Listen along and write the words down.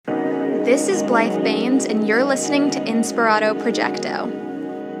This is Blythe Baines, and you're listening to Inspirato Projecto.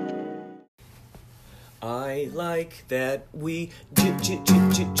 I like that we jitter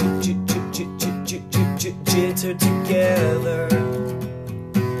together.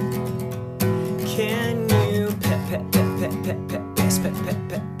 Can you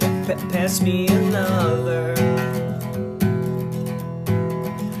pass me another?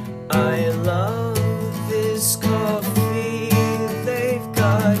 I love this coffee they've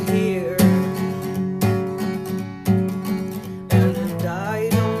got here, and I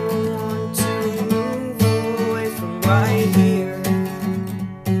don't want to move away from right here.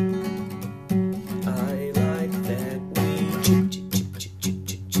 I like that we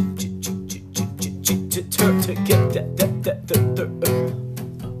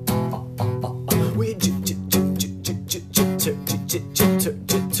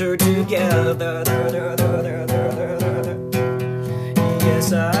together.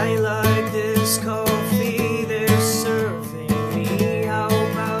 Yes, I like this coffee they're serving me. How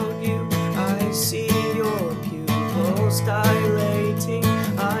about you? I see your pupils dilating.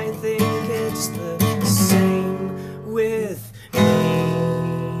 I think it's the same with me.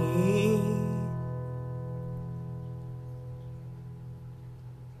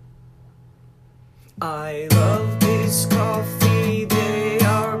 I love this coffee they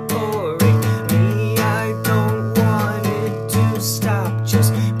are pouring me. I don't want it to stop.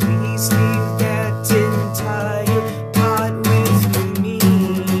 Just please leave that entire pot with me.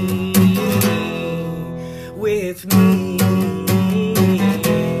 With me.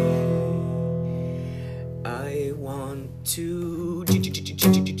 I want to jitter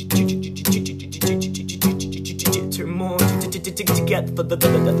more together.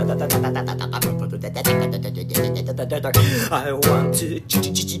 I want to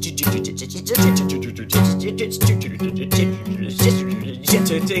jitter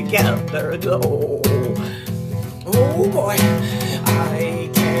together. Oh boy, I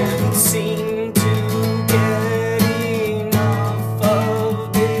can't seem to get enough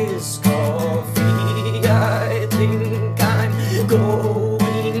of this coffee. I think I'm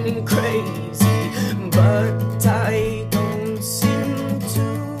going crazy, but I don't seem to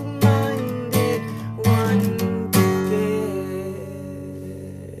mind it one bit.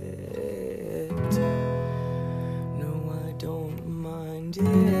 No, I don't mind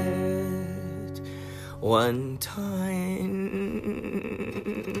it one time.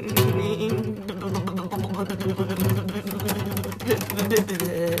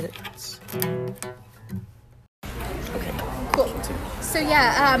 Cool. So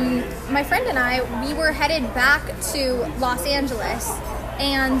my friend and I, we were headed back to Los Angeles,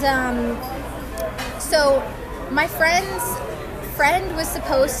 and so my friend's friend was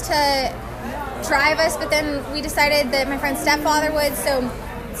supposed to drive us, but then we decided that my friend's stepfather would, so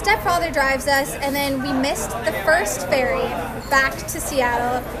stepfather drives us, and then we missed the first ferry back to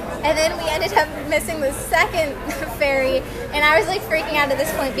Seattle, and then we ended up missing the second ferry, and I was like freaking out at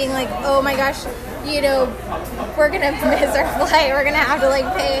this point, being like, oh my gosh, we're gonna miss our flight, we're gonna have to like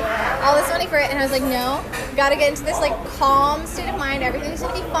pay all this money for it. And I was like, no, gotta get into this like calm state of mind, everything's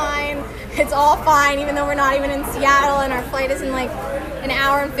gonna be fine, it's all fine, even though we're not even in Seattle and our flight is in like an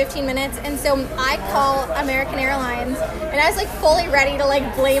hour and 15 minutes. And so I call American Airlines, and I was like fully ready to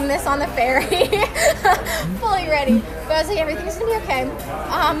like blame this on the ferry. Fully ready, but I was like, everything's gonna be okay.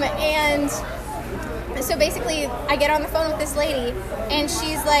 And so basically I get on the phone with this lady, and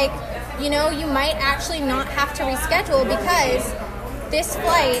she's like, you might actually not have to reschedule because this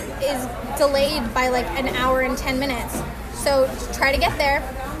flight is delayed by like an hour and 10 minutes. So try to get there,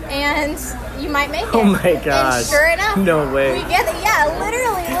 and you might make it. Oh my gosh. And sure enough, no way. we get it. Yeah,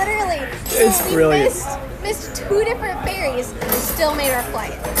 literally. It's so we brilliant. missed 2 different ferries, still made our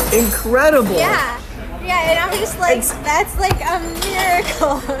flight. Incredible. Yeah, and I'm just like, that's like a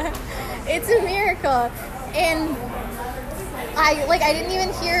miracle. It's a miracle. And I didn't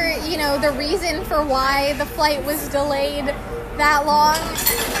even hear, the reason for why the flight was delayed that long,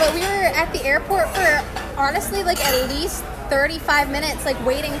 but we were at the airport for honestly like at least 35 minutes like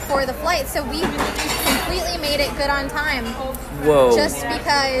waiting for the flight, so we completely made it good on time. Whoa. Just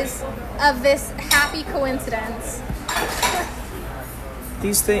because of this happy coincidence.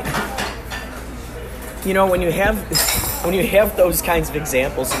 These things, when you have those kinds of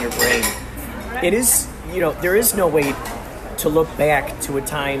examples in your brain, it is, there is no way to look back to a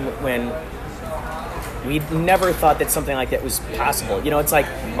time when we never thought that something like that was possible. It's like,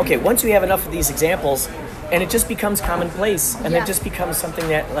 okay, once we have enough of these examples, and it just becomes commonplace, and it just becomes something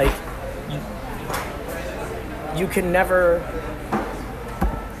that, like, you can never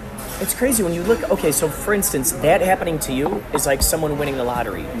It's crazy when you look. Okay, so for instance, that happening to you is like someone winning the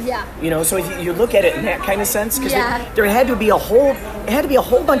lottery. Yeah. So if you look at it in that kind of sense, because Yeah. there had to be a whole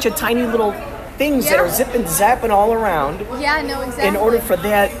bunch of tiny little things that Yeah. are zipping, zapping all around Yeah, no, exactly. in order for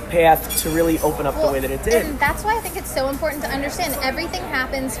that path to really open up the way that it did. And that's why I think it's so important to understand everything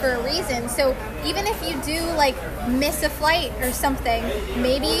happens for a reason. So even if you do like miss a flight or something,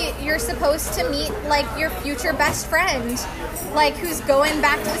 maybe you're supposed to meet like your future best friend, like who's going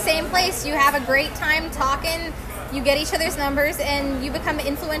back to the same place. You have a great time talking, you get each other's numbers, and you become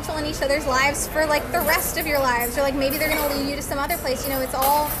influential in each other's lives for like the rest of your lives. Or like maybe they're going to lead you to some other place. It's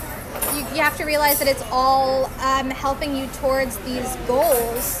all, you have to realize that it's all helping you towards these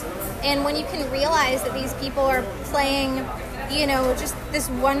goals. And when you can realize that these people are playing, just this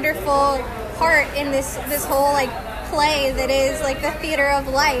wonderful part in this whole like play that is like the theater of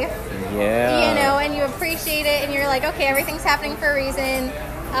life. Yeah. And you appreciate it, and you're like, okay, everything's happening for a reason.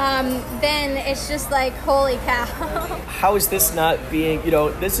 Then it's just like, holy cow. How is this not being?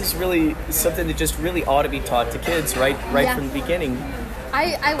 This is really something that just really ought to be taught to kids right Yeah. from the beginning.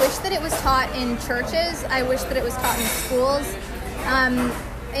 I wish that it was taught in churches. I wish that it was taught in schools.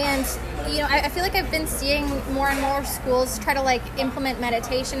 And I feel like I've been seeing more and more schools try to like implement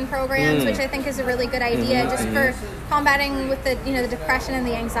meditation programs, which I think is a really good idea, just for combating with the the depression and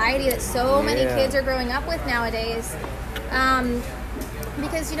the anxiety that so many kids are growing up with nowadays.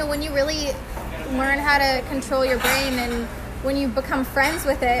 Because when you really learn how to control your brain, and when you become friends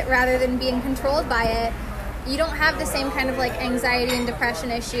with it rather than being controlled by it, you don't have the same kind of like anxiety and depression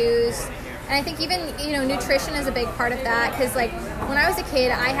issues. And I think even, nutrition is a big part of that, because like when I was a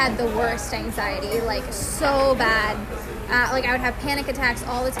kid, I had the worst anxiety, like so bad. Like I would have panic attacks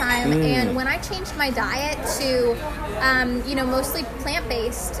all the time. And when I changed my diet to, mostly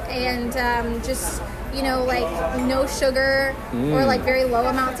plant-based and just, like no sugar or like very low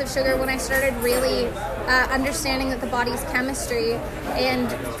amounts of sugar, when I started really understanding that the body's chemistry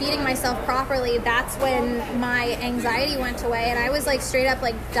and feeding myself properly, that's when my anxiety went away. And I was like straight up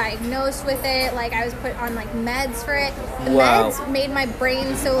like diagnosed with it. Like I was put on like meds for it. The meds made my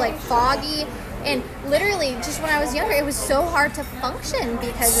brain so like foggy. And literally, just when I was younger, it was so hard to function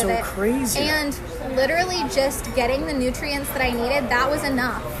because of it. So crazy. And literally just getting the nutrients that I needed, that was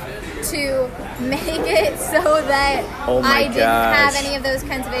enough to make it so that I didn't have any of those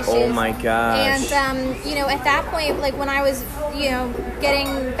kinds of issues. Oh my gosh. And, at that point, like when I was,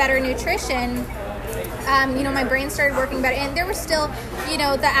 getting better nutrition, my brain started working better, and there were still,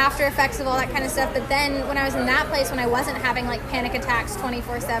 the after effects of all that kind of stuff. But then when I was in that place, when I wasn't having like panic attacks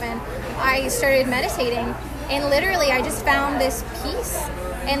 24/7, I started meditating, and literally I just found this peace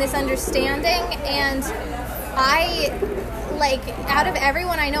and this understanding. And I, like, out of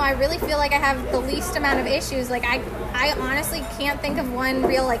everyone I know, I really feel like I have the least amount of issues. Like I honestly can't think of one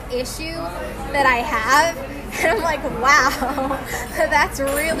real like issue that I have. And I'm like, wow, that's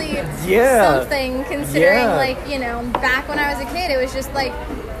really something, considering like, back when I was a kid, it was just like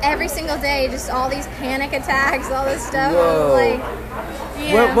every single day, just all these panic attacks, all this stuff. Like,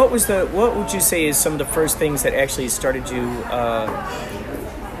 what would you say is some of the first things that actually started you,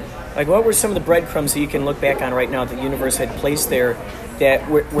 like what were some of the breadcrumbs that you can look back on right now that the universe had placed there that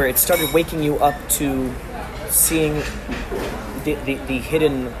where it started waking you up to seeing the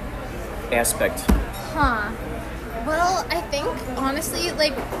hidden aspect? Well, I think, honestly,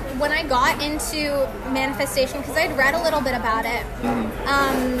 like, when I got into manifestation, because I'd read a little bit about it,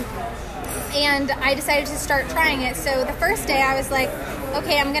 and I decided to start trying it. So the first day I was like,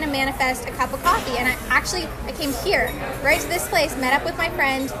 okay, I'm going to manifest a cup of coffee. And I came here, right to this place, met up with my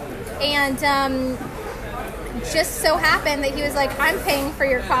friend, and just so happened that he was like, I'm paying for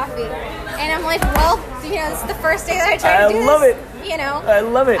your coffee. And I'm like, well, this is the first day that I tried to do this. I love it. I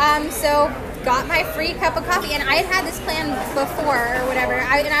love it. So got my free cup of coffee, and I had this plan before or whatever.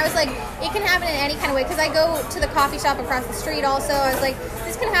 And I was like, it can happen in any kind of way, because I go to the coffee shop across the street also. I was like,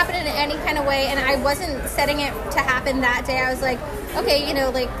 this can happen in any kind of way, and I wasn't setting it to happen that day. I was like, okay,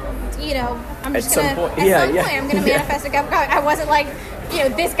 I'm just gonna, at some point, I'm gonna manifest a cup of coffee. I wasn't like,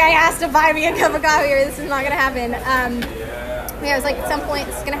 this guy has to buy me a cup of coffee or this is not gonna happen. I was like, at some point,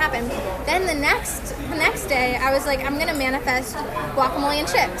 it's gonna happen. Then the next day, I was like, I'm gonna manifest guacamole and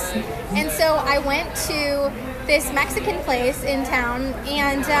chips. And so I went to this Mexican place in town,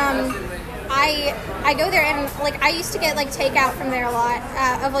 and I go there, and like I used to get like takeout from there a lot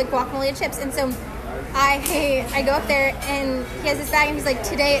of like guacamole and chips. And so I go up there, and he has this bag, and he's like,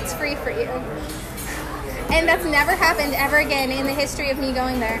 today it's free for you. And that's never happened ever again in the history of me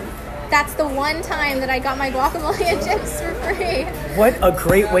going there. that's the one time that I got my guacamole and chips for free. What a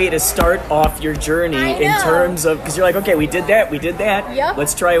great way to start off your journey I in know. terms of, because you're like, okay, we did that. Yep.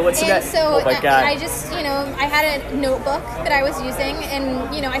 Let's try it. What's and that? so Oh my God. I just, I had a notebook that I was using,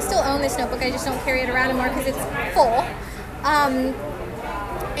 and, I still own this notebook. I just don't carry it around anymore because it's full.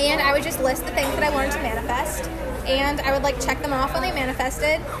 And I would just list the things that I wanted to manifest, and I would like check them off when they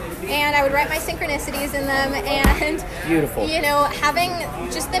manifested, and I would write my synchronicities in them, and Beautiful. Having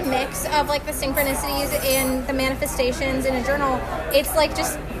just the mix of like the synchronicities and the manifestations in a journal, it's like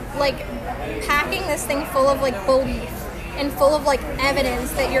just like packing this thing full of like belief and full of like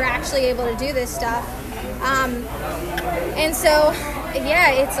evidence that you're actually able to do this stuff. And so,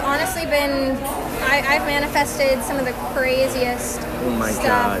 yeah, it's honestly been, I've manifested some of the craziest stuff.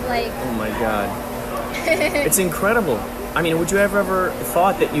 God. Like, oh my God. It's incredible. I mean, would you have ever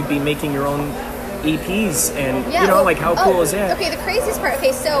thought that you'd be making your own EPs and, like how cool is that? Okay, the craziest part,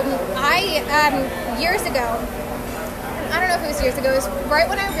 so I, years ago, I don't know if it was years ago, it was right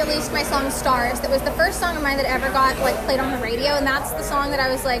when I released my song Stars. That was the first song of mine that ever got like played on the radio, and that's the song that I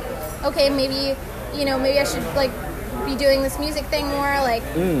was like, okay, maybe I should like be doing this music thing more, like.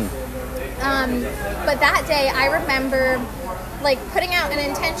 But that day, I remember like putting out an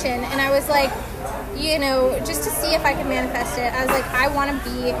intention, and I was like, just to see if I could manifest it. I was like, I want to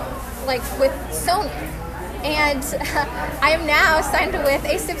be like with Sony. And I am now signed with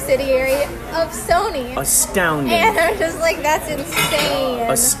a subsidiary of Sony. Astounding. And I'm just like, that's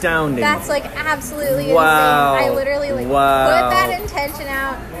insane. Astounding. That's like absolutely wow. insane. I literally like put that intention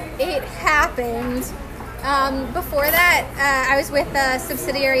out. It happened. Before that, I was with a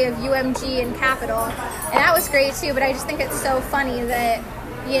subsidiary of UMG in Capital. And that was great too, but I just think it's so funny that,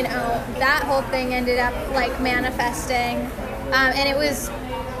 that whole thing ended up like manifesting. And it was,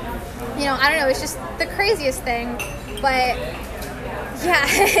 I don't know, it's just the craziest thing. But yeah,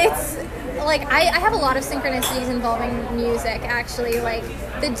 it's like I have a lot of synchronicities involving music, actually. Like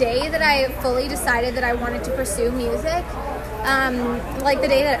the day that I fully decided that I wanted to pursue music, like the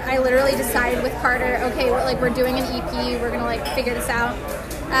day that I literally decided with Carter, okay, we're doing an EP, we're gonna like figure this out.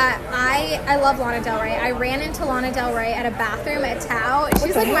 I love Lana Del Rey. I ran into Lana Del Rey at a bathroom at Tao.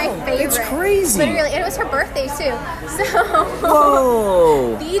 She's like my favorite. That's crazy. Literally, and it was her birthday too. So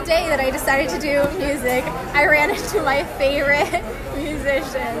whoa. The day that I decided to do music, I ran into my favorite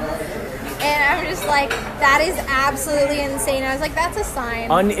musician. And I'm just like, that is absolutely insane. I was like, that's a sign.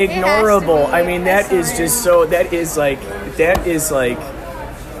 Unignorable. I mean, that is just so, that is like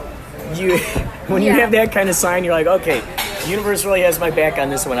you when you have that kind of sign, you're like, okay, the universe really has my back on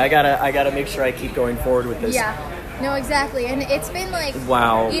this one. I gotta make sure I keep going forward with this. Yeah. No, exactly. And it's been like,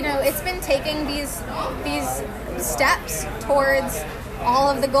 wow. It's been taking these steps towards all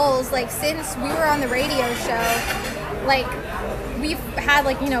of the goals. Like since we were on the radio show, like we've had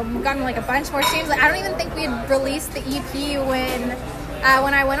like, gotten like a bunch more streams. Like I don't even think we had released the EP when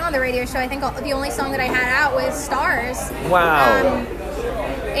I went on the radio show. I think the only song that I had out was Stars. Wow.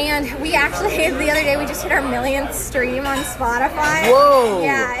 And we actually, the other day, we just hit our millionth stream on Spotify. Whoa!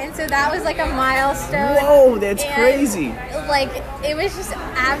 Yeah, and so that was like a milestone. Whoa, that's crazy. Like, it was just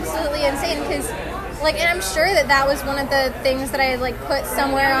absolutely insane because, like, and I'm sure that was one of the things that I had, like, put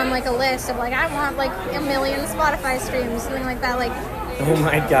somewhere on, like, a list of, like, I want, like, 1 million Spotify streams, something like that, like. Oh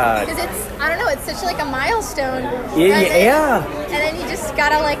my God. Because it's, I don't know, it's such, like, a milestone. Yeah. And then you just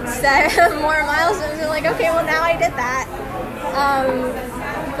gotta, like, set more milestones and, like, okay, well, now I did that.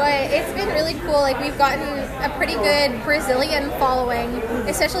 But it's been really cool. Like, we've gotten a pretty good Brazilian following,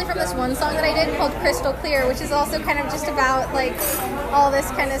 especially from this one song that I did called Crystal Clear, which is also kind of just about, like, all this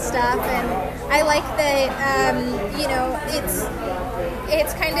kind of stuff. And I like that,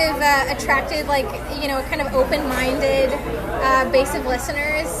 it's kind of attracted, like, kind of open-minded base of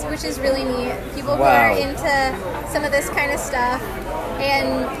listeners, which is really neat. People who are into some of this kind of stuff.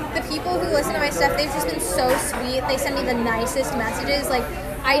 And the people who listen to my stuff, they've just been so sweet. They send me the nicest messages. Like,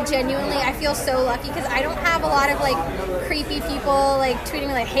 I feel so lucky because I don't have a lot of, like, creepy people, like, tweeting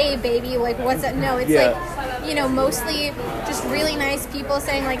me, like, hey, baby, like, what's up? No, it's, like, mostly just really nice people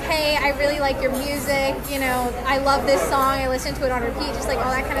saying, like, hey, I really like your music. I love this song. I listen to it on repeat, just, like,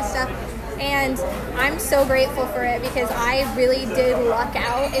 all that kind of stuff. And I'm so grateful for it because I really did luck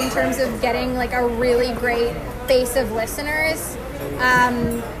out in terms of getting, like, a really great base of listeners.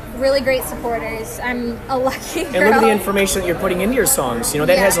 Really great supporters. I'm a lucky girl. And look at the information that you're putting into your songs.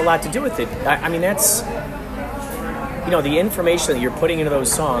 That has a lot to do with it. I mean, that's, the information that you're putting into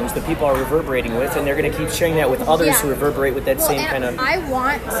those songs, the people are reverberating with, and they're going to keep sharing that with others who reverberate with that same kind of. I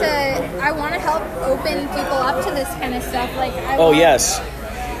want to help open people up to this kind of stuff. Like, I want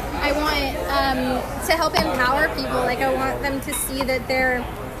to help empower people. Like, I want them to see that they're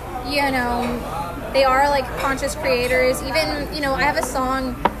they are like conscious creators. Even, I have a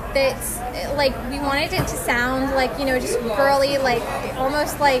song that's like, we wanted it to sound like, just girly, like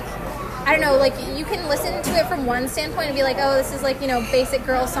almost like, I don't know, like you can listen to it from one standpoint and be like, oh, this is like, basic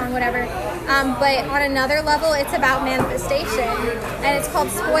girl song, whatever. But on another level, it's about manifestation, and it's called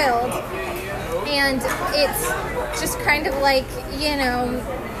Spoiled. And it's just kind of like,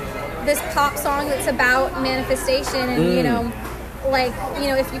 this pop song that's about manifestation and,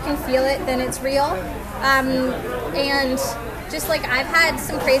 if you can feel it, then it's real. And just like I've had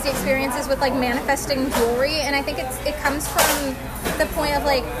some crazy experiences with like manifesting jewelry, and I think it comes from the point of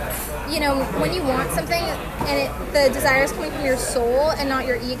like, when you want something and the desire is coming from your soul and not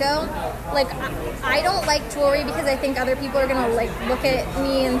your ego. Like I don't like jewelry because I think other people are gonna like look at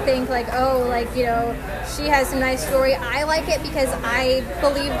me and think like, oh, like, she has some nice jewelry. I like it because I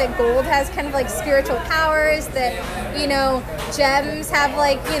believe that gold has kind of like spiritual powers, that, gems have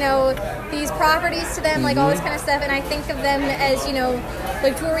like, these properties to them, like all this kind of stuff. And I think of them as,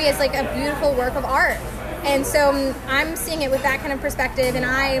 like jewelry as like a beautiful work of art. And so I'm seeing it with that kind of perspective. And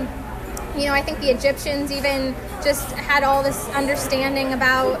I think the Egyptians even just had all this understanding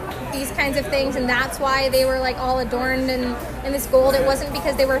about these kinds of things, and that's why they were like all adorned in this gold. It wasn't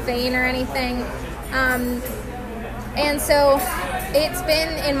because they were vain or anything. And so it's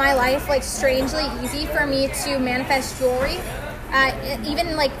been in my life like strangely easy for me to manifest jewelry,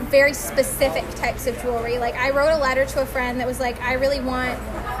 even like very specific types of jewelry. Like I wrote a letter to a friend that was like, I really want,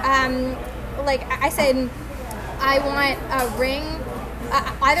 like I said, I want a ring,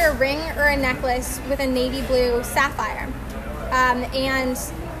 either a ring or a necklace with a navy blue sapphire. And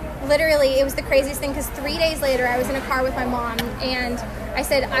literally it was the craziest thing, because 3 days later I was in a car with my mom and I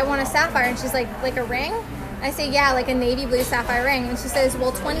said, I want a sapphire. And she's like a ring? I say, yeah, like a navy blue sapphire ring. And she says,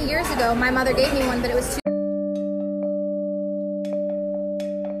 well, 20 years ago my mother gave me one, but it was too.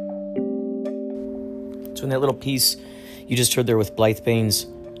 So in that little piece you just heard there with Blythe Baines,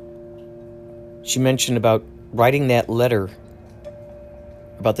 she mentioned about writing that letter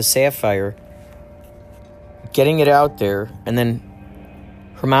about the sapphire, getting it out there, and then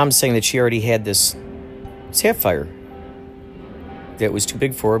her mom saying that she already had this sapphire that was too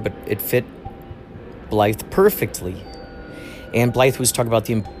big for her, but it fit Blythe perfectly. And Blythe was talking about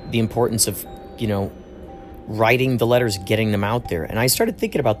the importance of, writing the letters, getting them out there. And I started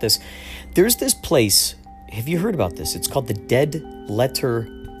thinking about this. There's this place, have you heard about this? It's called the Dead Letter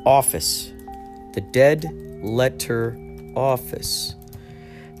Office. The Dead Letter Office.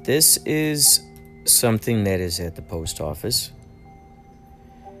 This is something that is at the post office.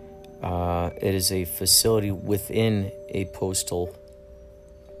 It is a facility within a postal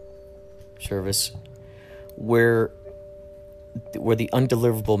service where the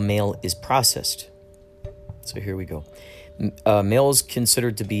undeliverable mail is processed. So here we go. Mail is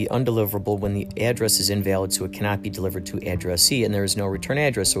considered to be undeliverable when the address is invalid, so it cannot be delivered to addressee, and there is no return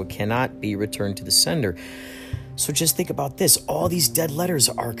address, so it cannot be returned to the sender. So just think about this. All these dead letters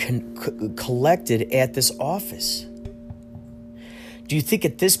are collected at this office. Do you think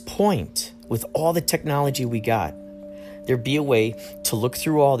at this point, with all the technology we got, there'd be a way to look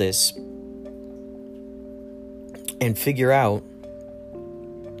through all this and figure out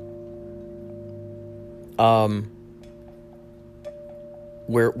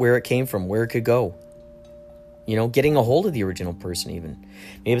where it came from, where it could go? Getting a hold of the original person even.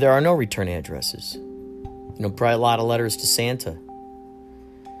 Maybe there are no return addresses. Probably a lot of letters to Santa.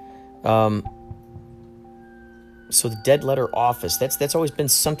 So the Dead Letter Office, that's always been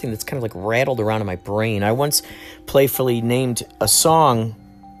something that's kind of like rattled around in my brain. I once playfully named a song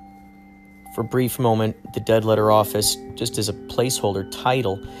for a brief moment, the Dead Letter Office, just as a placeholder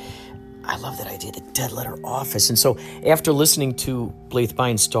title. I love that idea, the Dead Letter Office. And so after listening to Blythe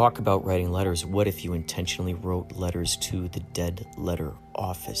Baines talk about writing letters, what if you intentionally wrote letters to the Dead Letter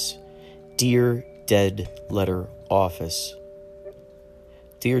Office? Dear Dead Letter Office.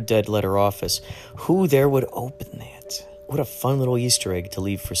 Dear Dead Letter Office. Who there would open that? What a fun little Easter egg to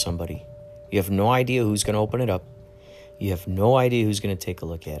leave for somebody. You have no idea who's going to open it up. You have no idea who's going to take a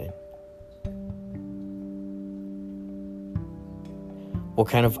look at it. What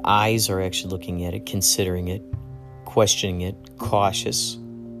kind of eyes are actually looking at it, considering it, questioning it, cautious?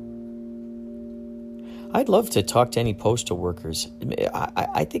 I'd love to talk to any postal workers.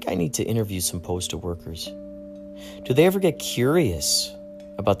 I think I need to interview some postal workers. Do they ever get curious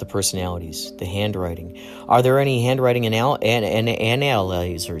about the personalities, the handwriting? Are there any handwriting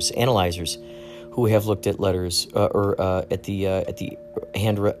analyzers who have looked at letters or at the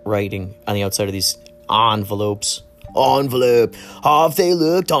handwriting on the outside of these envelopes? Envelope. Have they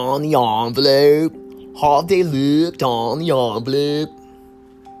looked on the envelope? Have they looked on the envelope?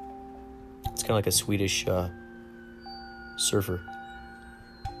 It's kind of like a Swedish surfer.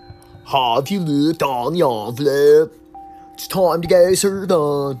 Have you looked on the envelope? It's time to go serve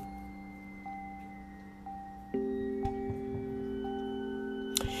on.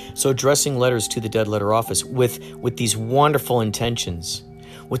 So addressing letters to the dead letter office with these wonderful intentions.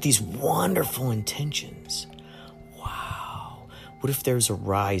 With these wonderful intentions. Wow. What if there's a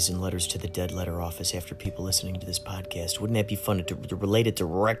rise in letters to the dead letter office after people listening to this podcast? Wouldn't that be fun to relate it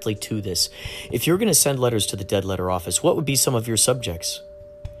directly to this? If you're going to send letters to the dead letter office, what would be some of your subjects?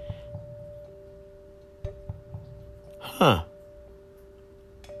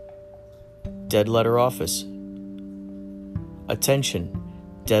 Dead letter office. Attention.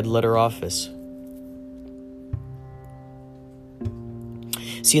 Dead letter office.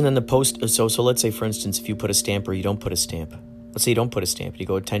 See, and then the post, so let's say, for instance, if you put a stamp or you don't put a stamp. Let's say you don't put a stamp. You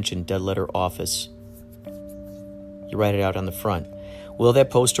go, attention, dead letter office. You write it out on the front. Will that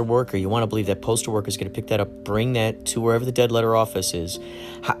postal worker, you want to believe that postal worker is going to pick that up, bring that to wherever the dead letter office is.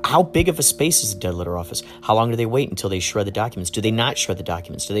 How big of a space is the dead letter office? How long do they wait until they shred the documents? Do they not shred the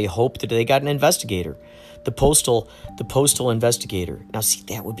documents? Do they hope that they got an investigator? The postal investigator. Now, see,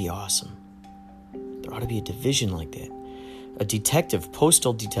 that would be awesome. There ought to be a division like that. A detective,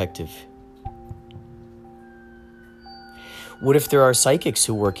 postal detective. What if there are psychics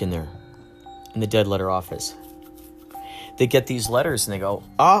who work in there, in the dead letter office? They get these letters and they go,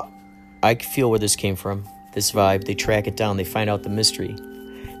 I can feel where this came from, this vibe. They track it down. They find out the mystery.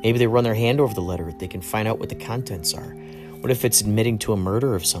 Maybe they run their hand over the letter. They can find out what the contents are. What if it's admitting to a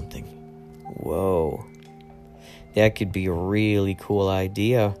murder of something? Whoa. That could be a really cool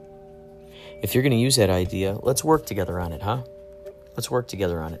idea. If you're going to use that idea, let's work together on it, huh? Let's work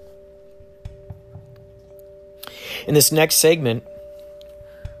together on it. In this next segment,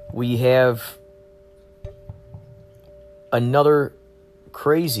 we have another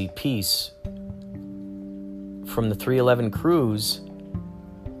crazy piece from the 311 cruise.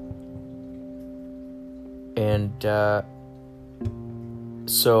 And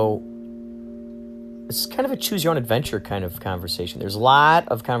so it's kind of a choose-your-own-adventure kind of conversation. There's a lot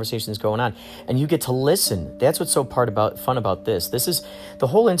of conversations going on, and you get to listen. That's what's so fun about this. This is the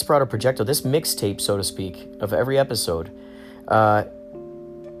whole Inspirato Projecto, this mixtape, so to speak, of every episode,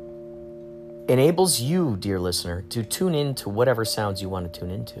 enables you, dear listener, to tune in to whatever sounds you want to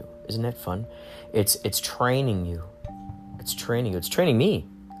tune into. Isn't that fun? It's training you. It's training you. It's training me.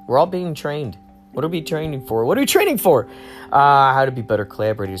 We're all being trained. What are we training for? What are we training for? How to be better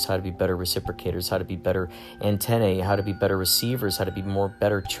collaborators, how to be better reciprocators, how to be better antennae, how to be better receivers, how to be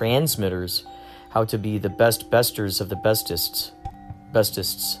better transmitters, how to be the besters of the bestists.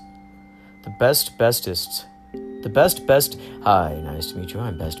 The bestest. The best. Hi, nice to meet you.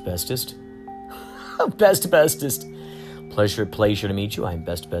 I'm bestest. bestest. Pleasure to meet you. I'm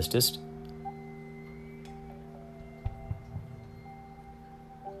bestest.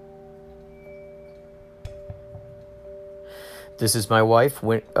 This is my wife,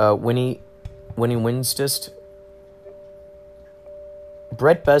 Winnie Winstest,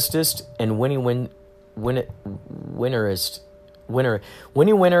 Brett Bestest, and Winnie Winnerist,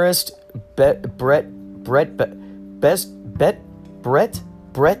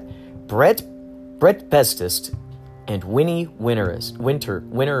 Brett Bestest, and Winnie Winnerist.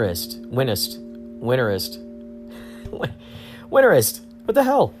 What the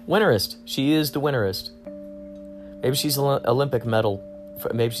hell? Winnerist. She is the winnerist. Maybe she's an Olympic medal.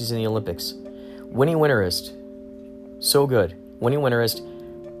 Maybe she's in the Olympics. Winnie Winnerist. So good. Winnie Winnerist.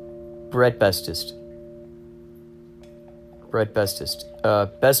 Brett Bestest.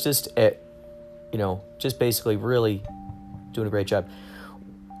 Bestest at, just basically really doing a great job.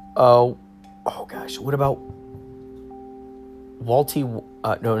 Oh gosh. What about Walty?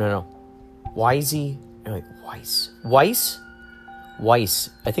 No. Wisey. No, Weiss.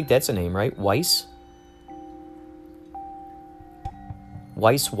 I think that's a name, right? Weiss.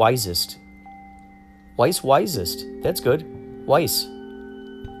 Wisest. That's good. Weiss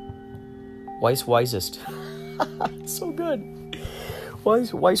wisest. So good.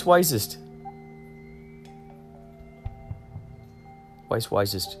 Weiss wisest.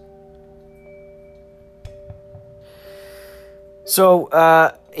 So,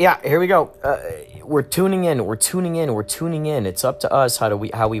 here we go. We're tuning in. It's up to us how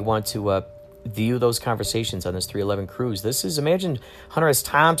we want to view those conversations on this 311 cruise. Imagine Hunter S.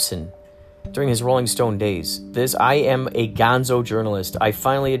 Thompson during his Rolling Stone days. I am a gonzo journalist. I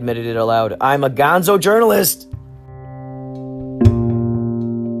finally admitted it aloud. I'm a gonzo journalist.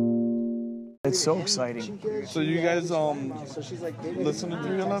 It's so exciting. So you guys listen to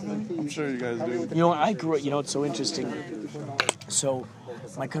 311? I'm sure you guys do. You know, I grew up. You know, it's so interesting. So,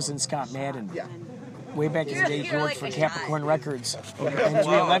 my cousin Scott Madden, way back in the day, he worked for Capricorn Records, and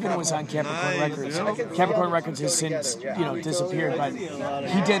 311 was on Capricorn Records. Capricorn Records has since, disappeared, but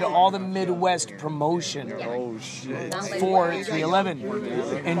he did all the Midwest promotion for 311,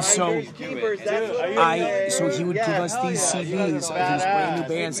 and so he would give us these CDs of these brand new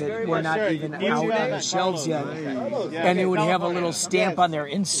bands that were not even out on the shelves yet, and it would have a little stamp on there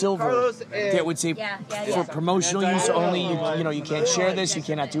in silver that would say, for promotional use only. You can't share this, you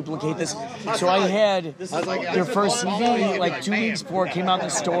cannot duplicate this. So I had their first CD like 2 weeks before it came out in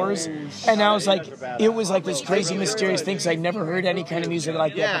the stores, and I was like, it was like this crazy mysterious thing because I'd never heard any kind of music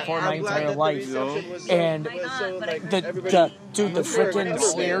like that before in my entire life. And the freaking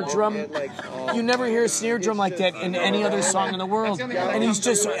snare drum, you never hear a snare drum like that in any other song in the world, and he's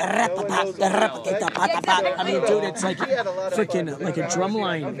just I mean, dude, it's like freaking like a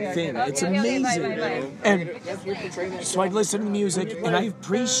drumline thing. It's amazing. And so I'd listen to music, and I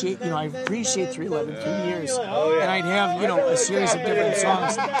appreciate 311 through years, and I'd have a series of different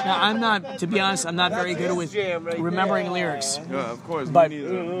songs. Now to be honest, I'm not very good with remembering lyrics. Yeah, of course, but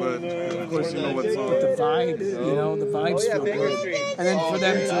of course you know what song. But the vibe, the vibes feel good, and then for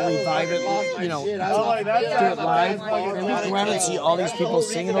them to revive it, do it live, and we go around and see all these people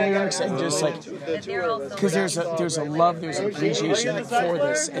singing the lyrics, and just like, because there's a love, there's an appreciation for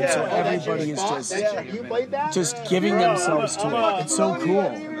this, and so everybody is just giving themselves to it. It's so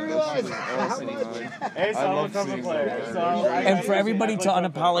cool. And for everybody to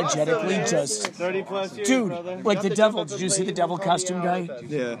unapologetically just, dude, like the devil. Did you see the devil costume guy?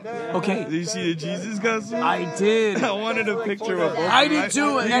 Yeah. Okay. Did you see the Jesus costume? I did. I wanted a picture of both. I did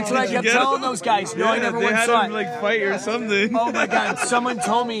too, and that's what I kept telling those guys. No, I never once saw it. They had to fight or something. Oh my God! Someone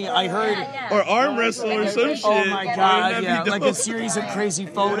told me, I heard. Or arm wrestle or some shit. Oh my God! Yeah, like a series of crazy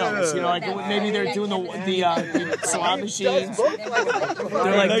photos. Like maybe they're doing the slot machines.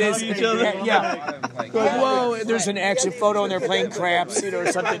 They're like this. Each other. Yeah. Whoa! There's an action photo, and they're playing craps, or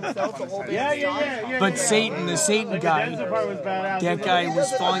something. But Satan, the Satan guy, that guy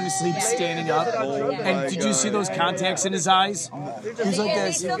was falling asleep standing up. And did you see those contacts in his eyes? He's like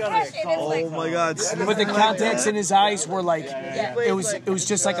this. Oh my God! But the contacts in his eyes were like, it was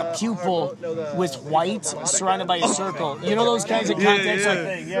just like a pupil with white surrounded by a circle. You know those kinds of contacts?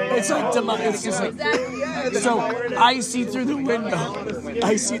 It's like it's just like. So I see through the window.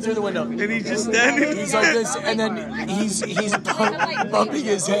 And he's just standing. He's like this, and then he's bumping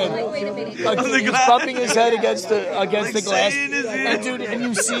his head. He's bumping his head against the glass. And dude, and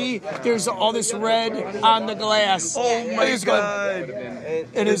you see there's all this red on the glass. Oh my God!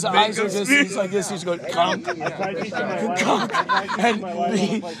 And his eyes are just, he's like this, he's going, conk. And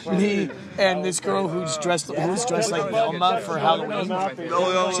me and this girl who's dressed like Velma for Halloween.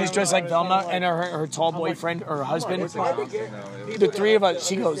 She's dressed like Velma, and her tall boyfriend, or her husband. The three of us,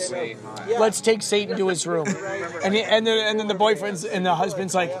 she goes, let's take Satan to his room. And then the boyfriend's and the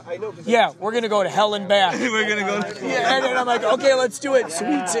husband's like, yeah, we're going to go to hell and back. We're going to go. Yeah, and then I'm like, okay, let's do it. So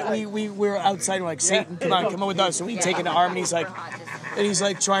we're outside, we're like, Satan, come on with us. So we take an arm, and he's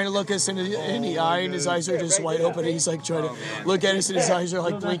like trying to look us in the eye, and his eyes are just wide open, and he's like trying to look at us, and his eyes are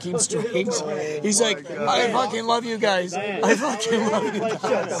like blinking strings. He's like, I fucking love you guys. I fucking love you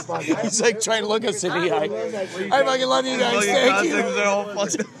guys. He's like trying to look us in the eye. I fucking love you guys. Thank you.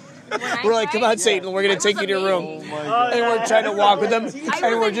 We're like, come on, Satan, we're going to take you to your room. And we're trying to walk with him,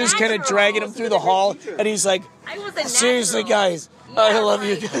 and we're just kind of dragging him through the hall, and he's like, seriously, guys, I love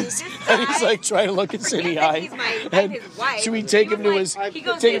you guys. And he's like trying to look us in the eye. And so we take him to his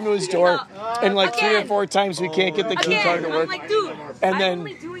door, and like 3 or 4 times we can't get the key card to work. And then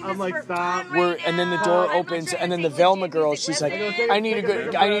the door opens, and then the Velma girl, she's like, I need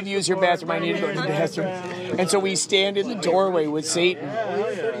to use your bathroom. I need to go to the bathroom. And so we stand in the doorway with Satan,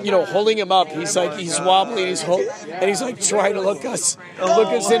 holding him up. He's like, he's wobbling, and he's like trying to look us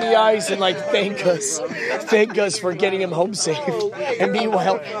in the eyes and like thank us for getting him home safe. And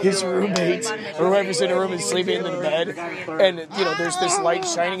meanwhile, his roommate, or whoever's in the room, is sleeping in the bed. And, there's this light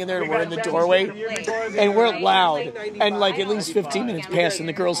shining in there, and we're in the doorway. And we're loud. And, like, at least 15 minutes pass, and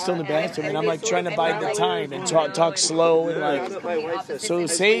the girl's still in the bathroom. And I'm, like, trying to bide the time and talk slow. And, like, so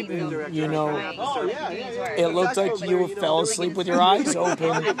Satan, it looked like you fell asleep with your eyes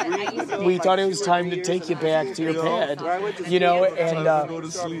open. we thought it was time to take you back to your pad, you know,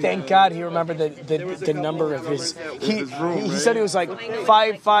 and thank God he remembered the number of his. He said it was like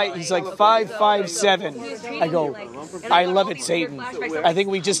 5'5". He's like 5'7". I go, I love it, Satan. I think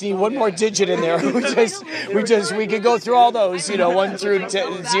we just need one more digit in there. we could go through all those, you know, 1 through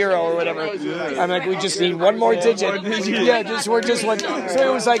 0 or whatever. I'm like, we just need one more digit. Yeah, we're just one. So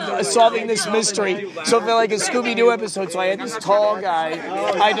it was like solving this mystery. So it felt like a Scooby-Doo episode. So I had this tall guy.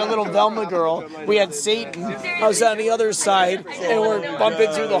 I had a little Velma girl. We had Satan. I was on the other side, and we're bumping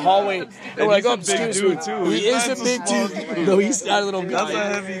through the hallway. And we're like, oh, excuse me. He is a big dude. No, he's not a little guy. That's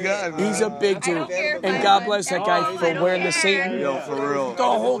a heavy guy, man. He's a big dude. And God bless that guy for wearing the Satan. Yo, for real. The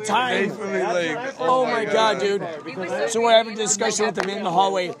whole time. Oh my God, dude. So we're having a discussion with him in the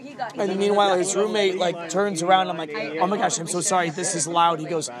hallway. And meanwhile, his roommate like turns around. I'm like, oh my gosh, I'm so sorry. This is loud.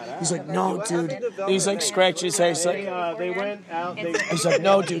 He's like, no, dude. And he's like scratching his head. He's like, he's like,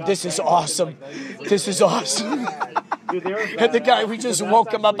 no, dude, this is awesome. This is awesome. And the guy, we just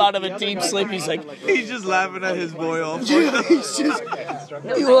woke him up out of a deep sleep. He's just laughing at his boy off.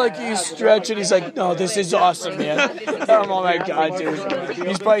 He's stretching. He's like, no, this is awesome, man. Oh my God, dude.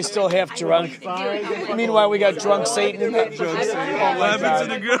 He's probably still half drunk. Meanwhile, we got drunk Satan in that drunk Satan. Oh my God. What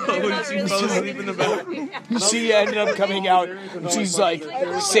happened to the girl when she fell asleep in the bathroom? She ended up coming out. She's like,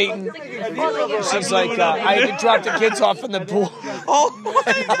 Satan. She's like, I had to drop the kids off in the pool.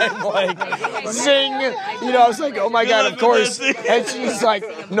 And I'm like, zing. You know, I was like, oh my God, of course. And she's like,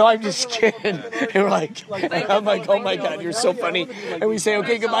 no, I'm just kidding. And we're like, and I'm like, oh my God, you're so funny. And we say,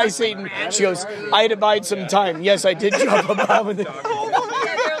 okay, goodbye, Satan. She goes, I had to bide some time. Yes, I did drop a bomb in the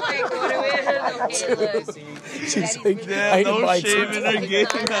She's like, I no shame in her game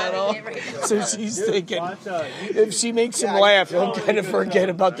at all. So she's thinking, if she makes him laugh, he'll kind of forget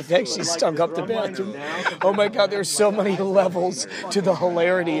about the fact she stunk up the bathroom. Oh my God, there's so many levels to the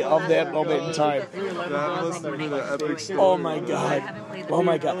hilarity of that moment in time. That must have been an epic story. Oh my God. Oh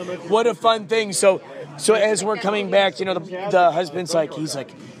my God. What a fun thing. So as we're coming back, you know, the husband's like, he's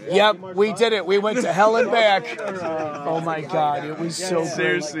like, yep, we did it. We went to hell and back. Oh my God, it was so great.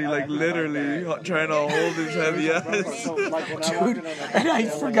 Seriously, like literally trying to hold his heavy ass. Dude, and I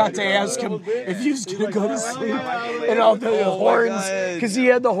forgot to ask him if he was going to go to sleep. And all the horns, because he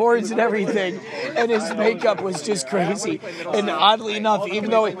had the horns and everything. And his makeup was just crazy. And oddly enough, even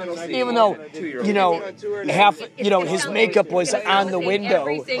though you know, his makeup was on the window,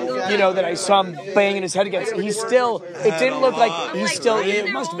 you know, that I saw him banging his head against, it didn't look like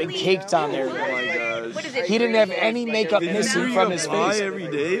it must have been caked on there. Oh my gosh. He didn't have any makeup missing from his face. Every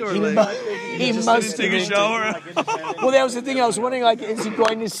day, or he must take a shower. Well, that was the thing. I was wondering, like, is he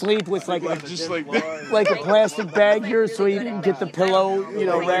going to sleep with like a plastic bag here so he didn't get the pillow, you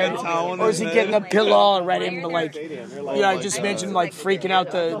know, red, or is he getting a pillow all red and like, I just mentioned like freaking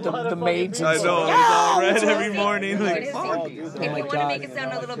out the maids. And I know, it's all red every morning. Like, oh my God, make it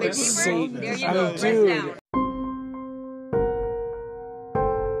sound a little bit Satan. There you I go. mean, dude.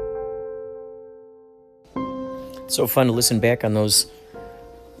 So fun to listen back on those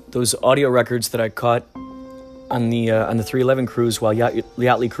audio records that I caught on the 311 cruise while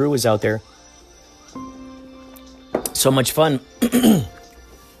Yachtly Crew was out there. So much fun.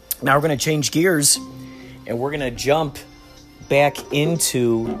 Now we're going to change gears and we're going to jump back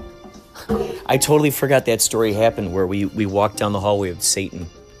into... I totally forgot that story happened where we walked down the hallway of Satan.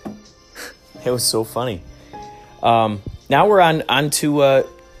 It was so funny. Now we're on to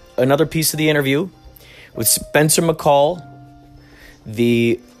another piece of the interview with Spencer McCall,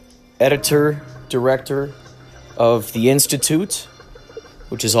 the editor-director of The Institute,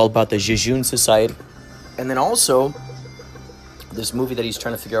 which is all about the Jejune Society. And then also this movie that he's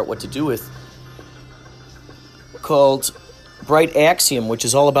trying to figure out what to do with called Bright Axiom, which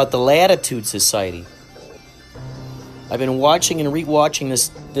is all about the Latitude Society. I've been watching and rewatching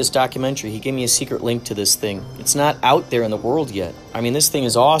this documentary. He gave me a secret link to this thing. It's not out there in the world yet. I mean, this thing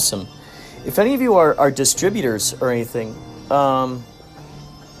is awesome. If any of you are distributors or anything,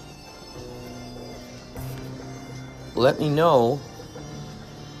 let me know.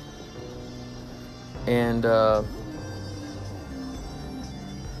 And,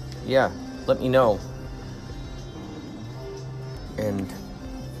 yeah, let me know. And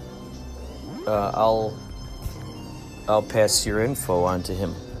I'll pass your info on to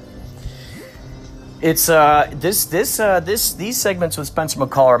him. It's these segments with Spencer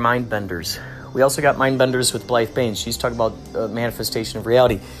McCall are mind benders. We also got mind benders with Blythe Baines. She's talking about manifestation of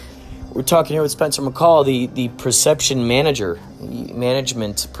reality. We're talking here with Spencer McCall, the perception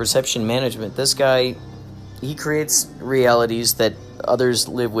perception management. This guy, he creates realities that others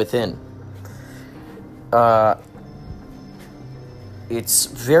live within. it's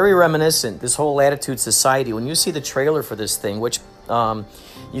very reminiscent, this whole Latitude Society. When you see the trailer for this thing, which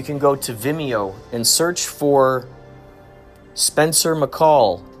you can go to Vimeo and search for Spencer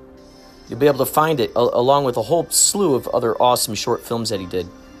McCall. You'll be able to find it, along with a whole slew of other awesome short films that he did.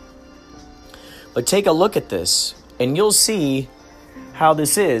 But take a look at this, and you'll see how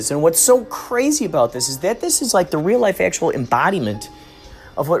this is. And what's so crazy about this is that this is like the real-life actual embodiment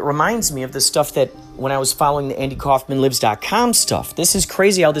of what reminds me of the stuff that when I was following the AndyKaufmanLives.com stuff. This is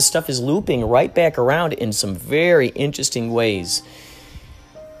crazy how this stuff is looping right back around in some very interesting ways.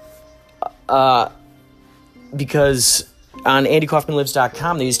 Because on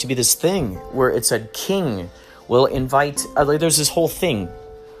AndyKaufmanLives.com, there used to be this thing where it said King will invite... there's this whole thing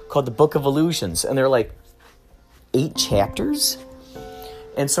called the Book of Illusions, and they're like 8 chapters.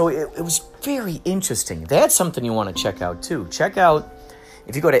 And so it was very interesting. That's something you want to check out too. Check out,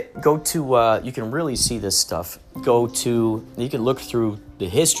 if you go to you can really see this stuff. You can look through the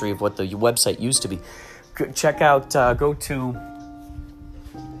history of what the website used to be. Check out, go to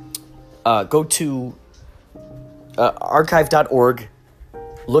archive.org.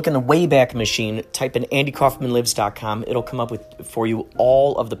 Look in the Wayback Machine, type in AndyKaufmanLives.com. It'll come up for you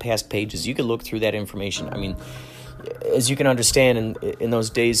all of the past pages. You can look through that information. I mean, as you can understand, in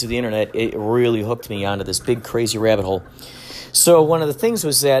those days of the internet, it really hooked me onto this big, crazy rabbit hole. So one of the things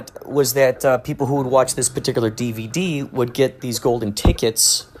was that people who would watch this particular DVD would get these golden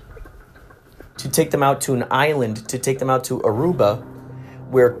tickets to take them out to an island, to take them out to Aruba,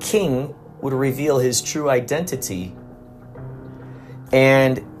 where King would reveal his true identity.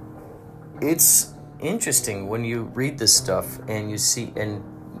 And it's interesting when you read this stuff and you see, and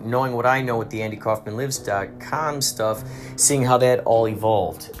knowing what I know with the AndyKaufmanLives.com stuff, seeing how that all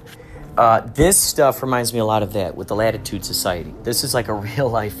evolved. This stuff reminds me a lot of that with the Latitude Society. This is like a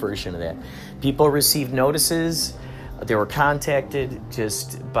real-life version of that. People received notices. They were contacted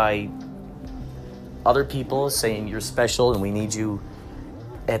just by other people saying, you're special and we need you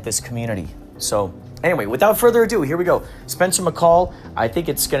at this community. So anyway, without further ado, here we go. Spencer McCall, I think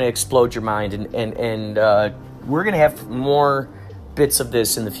it's going to explode your mind, and we're going to have more bits of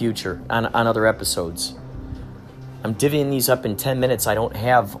this in the future on other episodes. I'm divvying these up in 10 minutes. I don't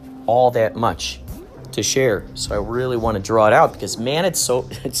have all that much to share, so I really want to draw it out because, man, it's so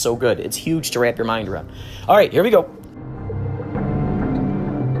good. It's huge to wrap your mind around. All right, here we go.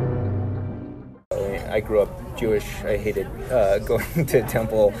 I grew up Jewish. I hated going to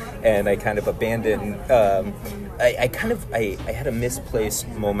temple, and I kind of abandoned. I had a misplaced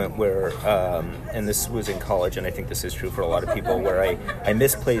moment where, and this was in college, and I think this is true for a lot of people, where I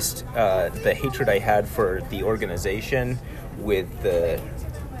misplaced the hatred I had for the organization with the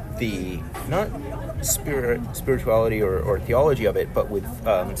not spirituality or theology of it, but with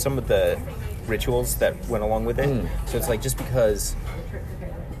some of the rituals that went along with it. So it's like just because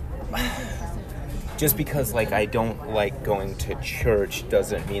like I don't like going to church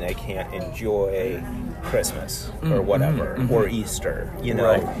doesn't mean I can't enjoy Christmas or whatever or Easter, you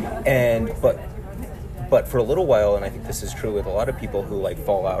know. Right. And but for a little while, and I think this is true with a lot of people who like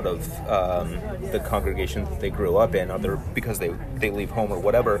fall out of the congregation that they grew up in, either because they leave home or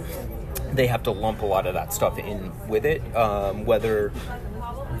whatever, they have to lump a lot of that stuff in with it, whether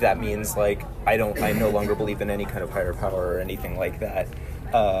that means like I no longer believe in any kind of higher power or anything like that.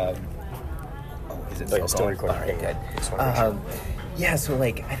 Is it still recording? All right, good. Yeah, so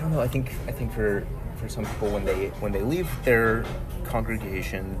like I don't know. I think for some people when they leave their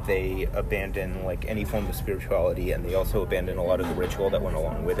congregation, they abandon like any form of spirituality, and they also abandon a lot of the ritual that went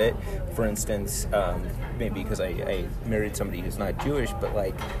along with it. For instance, maybe because I married somebody who's not Jewish, but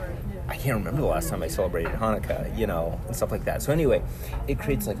like I can't remember the last time I celebrated Hanukkah, you know, and stuff like that. So anyway, it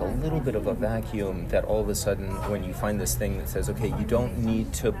creates like a little bit of a vacuum that all of a sudden when you find this thing that says, okay, you don't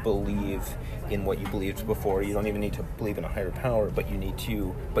need to believe in what you believed before, you don't even need to believe in a higher power, but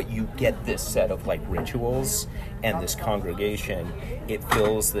you get this set of like rituals and this congregation, it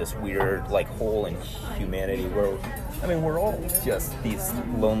fills this weird like hole in humanity where, I mean, we're all just these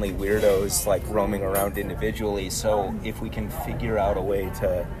lonely weirdos like roaming around individually. So if we can figure out a way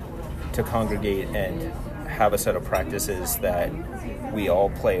to congregate and have a set of practices that we all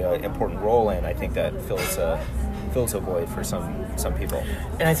play an important role in, I think that fills a void for some people.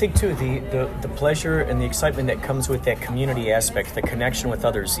 And I think too the pleasure and the excitement that comes with that community aspect, the connection with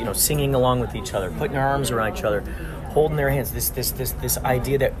others, you know, singing along with each other, putting our arms around each other, holding their hands, this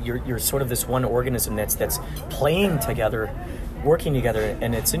idea that you're sort of this one organism that's playing together, working together.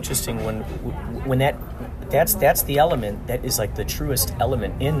 And it's interesting when that's the element that is like the truest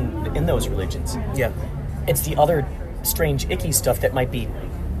element in those religions. Yeah, it's the other strange icky stuff that might be,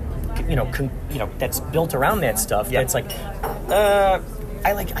 you know, that's built around that stuff. Yeah. That's like I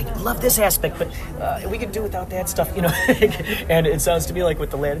love this aspect, but we could do without that stuff, you know. And it sounds to me like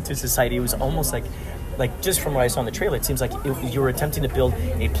with the Latitude Society, it was almost like just from what I saw in the trailer, it seems like you were attempting to build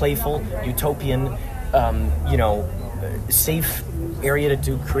a playful, utopian, safe area to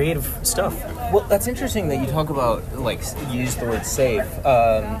do creative stuff. Well, that's interesting that you talk about, like, you use the word safe,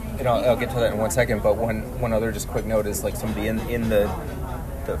 and I'll get to that in 1 second, but one other just quick note is, like, somebody in the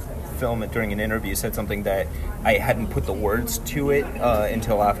film during an interview said something that I hadn't put the words to it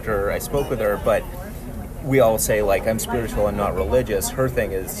until after I spoke with her, but we all say, like, I'm spiritual and not religious. Her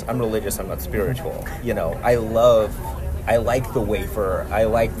thing is, I'm religious, I'm not spiritual. You know, I like the wafer, I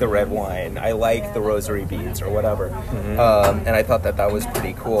like the red wine, I like the rosary beads or whatever. And I thought that was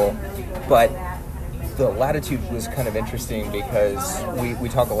pretty cool. But the Latitude was kind of interesting because we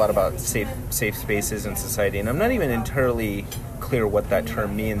talk a lot about safe spaces in society, and I'm not even entirely clear what that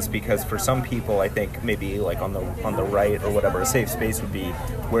term means, because for some people, I think maybe like on the right or whatever, a safe space would be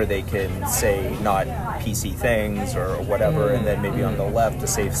where they can say not PC things or whatever, and then maybe on the left, a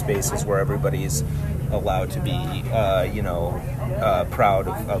safe space is where everybody's allowed to be, proud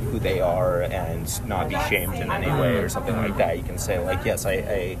of who they are and not be shamed in any way or something like that. You can say, like, yes,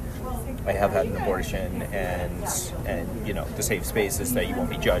 I have had an abortion, and the safe space is that you won't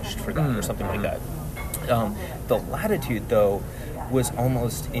be judged for that or something like that. The Latitude, though, was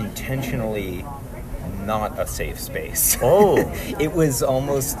almost intentionally not a safe space. Oh. It was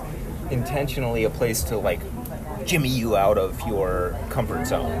almost intentionally a place to, like, jimmy you out of your comfort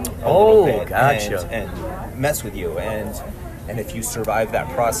zone a little bit, gotcha. and mess with you, and if you survive that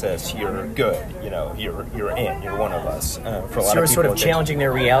process, you're good. You know, you're one of us. For a lot So of you're people, sort of challenging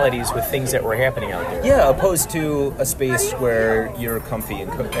their realities with things that were happening out there. yeah, opposed to a space where you're comfy and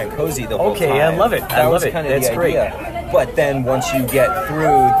cozy the whole time. Okay, I love it. That was love it. kind of That's the great. idea. But then once you get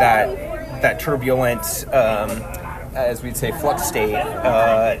through that turbulent, as we'd say, flux state,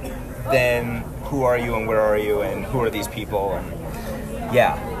 then who are you and where are you and who are these people? And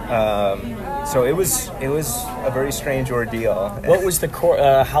so it was a very strange ordeal. What was the core?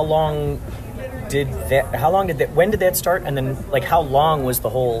 When did that start? And then, like, how long was the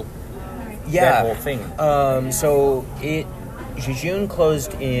whole? That whole thing. So Jejune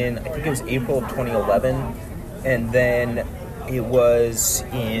closed in, I think it was April of 2011, and then it was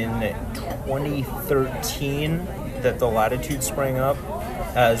in 2013 that the Latitude sprang up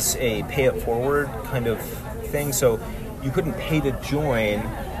as a pay it forward kind of thing. So you couldn't pay to join.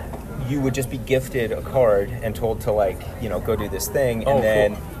 You would just be gifted a card and told to, like, go do this thing, and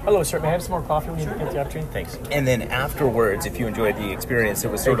then cool. Hello, sir. May I have some more coffee when you get the opportunity? Thanks. And then afterwards, if you enjoyed the experience,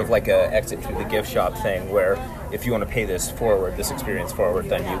 it was sort of like a exit through the gift shop thing, where if you want to pay this experience forward,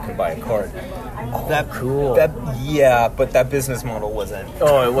 then you can buy a card. Oh, that cool. But that business model wasn't.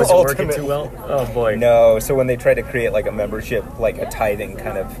 Oh, it wasn't working too well. Oh boy. No. So when they tried to create like a membership, like a tithing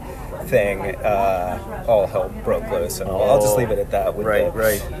kind of thing, all hell broke loose. And I'll just leave it at that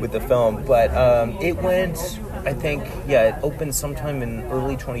with the film. But it went. I think, it opened sometime in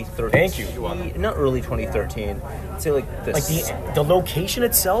early 2013. Thank you. Not early 2013. I'd say like the location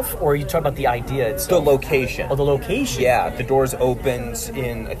itself, or are you talking about the idea itself? The location. Oh, the location. Yeah, the doors opened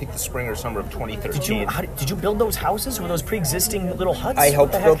in, I think, the spring or summer of 2013. Did you build those houses? Or were those pre-existing little huts? I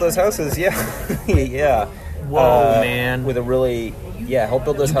helped build those houses, yeah. Yeah. Whoa, man. With a really, helped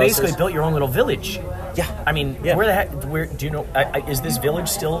build those houses. You basically built your own little village. Yeah. I mean, where the heck, do you know, is this village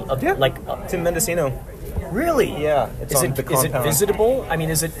still, it's in Mendocino. Really? Yeah. Is it visitable? I mean,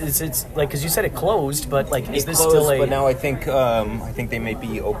 is it like, because you said it closed, but like, is this still a? But now I think they may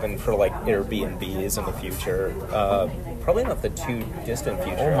be open for like Airbnbs in the future. Probably not the too distant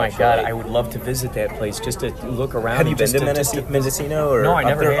future. Oh my God, I would love to visit that place just to look around. Have you been to Mendocino? Or no, I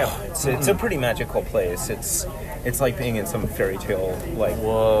never have. It's a pretty magical place. It's like being in some fairy tale. Like,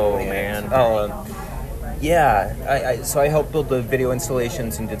 whoa, man. So I helped build the video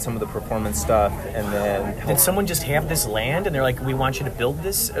installations and did some of the performance stuff, and then did someone just have this land and they're like, we want you to build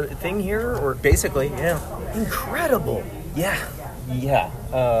this thing here, or basically, yeah. Incredible. Yeah.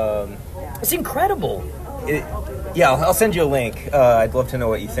 It's incredible. I'll send you a link. I'd love to know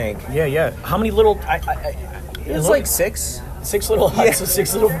what you think. Yeah. How many little? It's like six. 6 little huts, so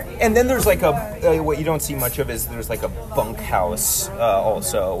 6 little... And then there's like what you don't see much of is there's like a bunkhouse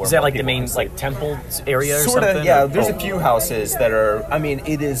also. Is that like the main like temple area or something? Sort of, yeah. There's a few houses that are, I mean,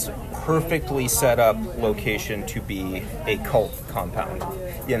 it is perfectly set up location to be a cult compound,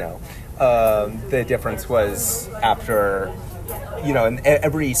 The difference was after, and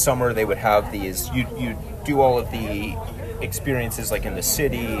every summer they would have these, you do all of the experiences like in the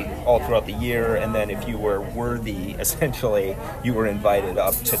city all throughout the year, and then if you were worthy, essentially, you were invited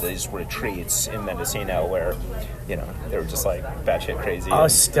up to these retreats in Mendocino where, you know, they were just like batshit crazy.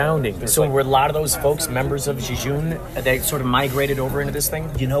 Astounding. So were a lot of those folks members of Jejune? They sort of migrated over into this thing?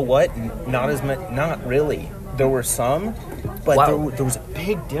 You know what? Not really. There were some, but Wow. there was a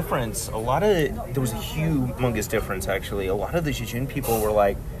big difference. There was a humongous difference, actually. A lot of the Jejune people were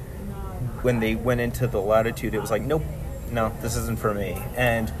like, when they went into the Latitude, it was like, nope, no, this isn't for me.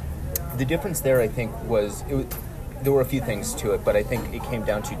 And the difference there, I think, there were a few things to it, but I think it came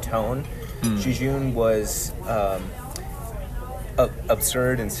down to tone. Jejune was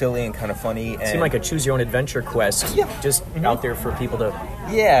absurd and silly and kind of funny. And Seemed like a choose-your-own-adventure quest. Yeah. Just out there for people to...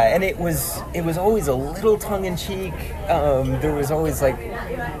 yeah, and it was always a little tongue-in-cheek. There was always like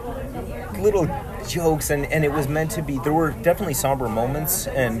little jokes, and it was meant to be. There were definitely somber moments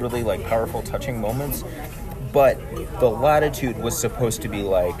and really like powerful, touching moments, but the Latitude was supposed to be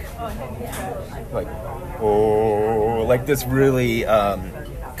like oh, like this really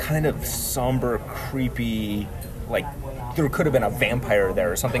kind of somber, creepy, like there could have been a vampire there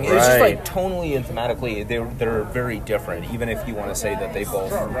or something. It was just like tonally and thematically, they're very different. Even if you want to say that they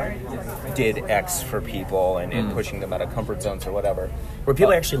both did X for people and pushing them out of comfort zones or whatever. Were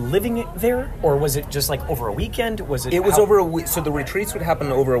people actually living there, or was it just like over a weekend? It was over a week. So the retreats would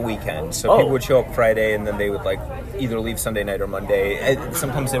happen over a weekend. So people would show up Friday, and then they would like either leave Sunday night or Monday. And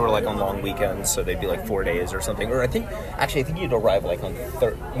sometimes they were like on long weekends, so they'd be like 4 days or something. Or I think you'd arrive like on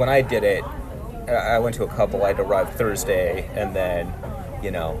when I did it. I went to a couple. I'd arrive Thursday, and then,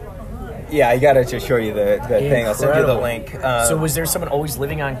 you know, yeah, I gotta just show you the thing. I'll send you the link. So was there someone always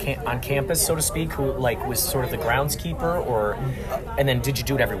living on campus, so to speak, who like was sort of the groundskeeper, or? And then did you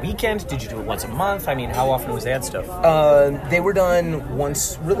do it every weekend? Did you do it once a month? I mean, how often was that stuff? They were done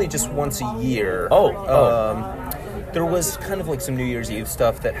once a year. There was kind of like some New Year's Eve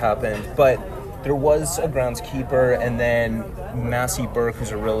stuff that happened, but there was a groundskeeper, and then Massey Burke,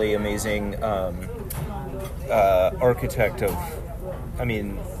 who's a really amazing architect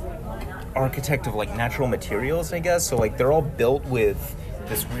of like natural materials, I guess. So like they're all built with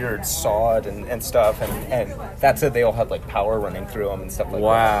this weird sod and stuff, and that's it. They all had like power running through them and stuff like that.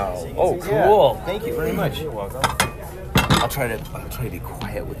 Wow. Oh, cool. Yeah. Thank you very much. You're welcome. I'll try to be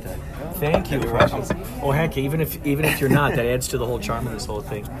quiet with that. Thank you. Oh heck, even if you're not, that adds to the whole charm of this whole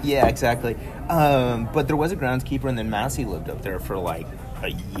thing. Yeah, exactly. But there was a groundskeeper, and then Massey lived up there for like a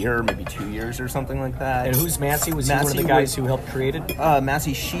year, maybe 2 years or something like that. And who's Massey? Was he one of the guys who helped create it?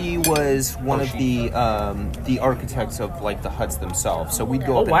 Massey, she was one of the architects of like the huts themselves. So we'd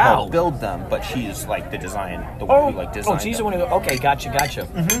go up and help build them, but she's like the one who like designed. Oh, she's the one who. Okay, gotcha.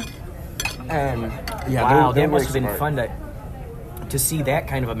 Mm-hmm. And yeah, wow, they that must have smart. been fun to see that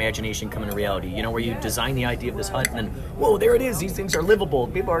kind of imagination come into reality. You know, where you design the idea of this hut, and then whoa, there it is. These things are livable.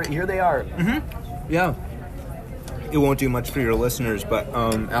 People are here. They are. Mm-hmm. Yeah. It won't do much for your listeners, but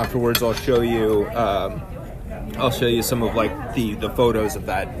afterwards I'll show you some of like the photos of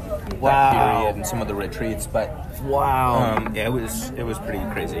that period and some of the retreats. But yeah, it was pretty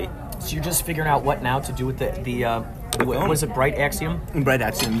crazy. So you're just figuring out what now to do with the was it Bright Axiom? Bright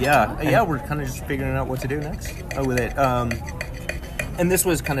Axiom, yeah. We're kind of just figuring out what to do next with it. And this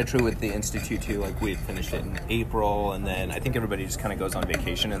was kind of true with the Institute too. Like we had finished it in April, and then I think everybody just kind of goes on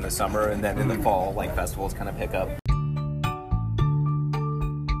vacation in the summer, and then in the fall, like festivals kind of pick up.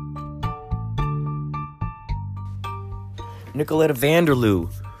 Nicoletta Vanderloo,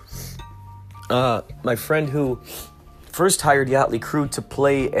 my friend who first hired Yachtly Crew to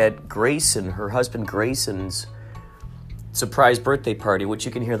play at Grayson, her husband Grayson's surprise birthday party, which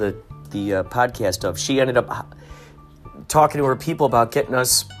you can hear the podcast of. She ended up talking to her people about getting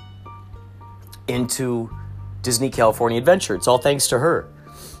us into Disney California Adventure. It's all thanks to her.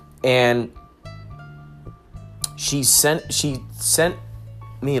 And she sent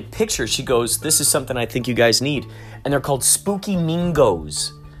me a picture. She goes, "This is something I think you guys need." And they're called Spooky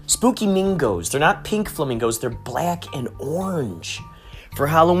Mingos. Spooky Mingos. They're not pink flamingos. They're black and orange for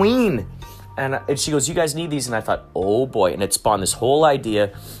Halloween. And she goes, "You guys need these." And I thought, oh boy. And it spawned this whole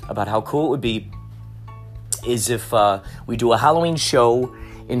idea about how cool it would be is if we do a Halloween show.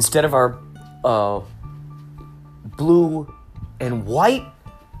 Instead of our blue and white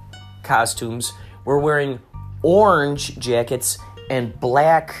costumes, we're wearing orange jackets and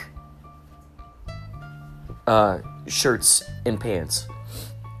black shirts and pants.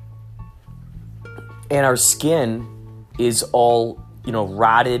 And our skin is all,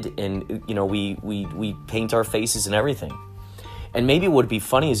 rotted, and, we paint our faces and everything. And maybe what would be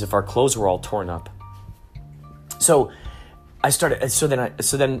funny is if our clothes were all torn up. So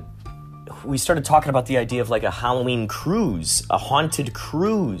then we started talking about the idea of like a Halloween cruise, a haunted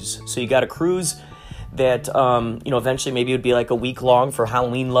cruise. So you got a cruise that, eventually maybe it would be like a week long for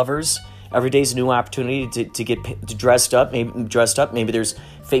Halloween lovers. Every day's a new opportunity to get dressed up. Maybe there's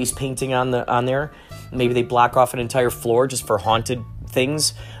face painting on there. Maybe they block off an entire floor just for haunted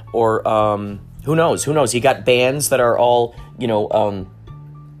things. Or who knows? You got bands that are all,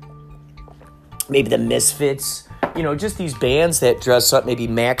 maybe the Misfits. Just these bands that dress up. Maybe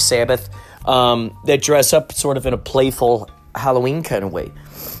Max Sabbath, that dress up sort of in a playful Halloween kind of way.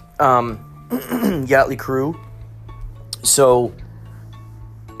 Yachtly Crew. So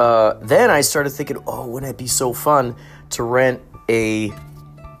then I started thinking, wouldn't it be so fun to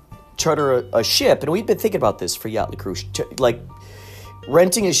charter a ship? And we've been thinking about this for Yachtly Crew, like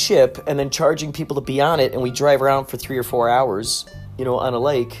renting a ship and then charging people to be on it, and we drive around for 3 or 4 hours, on a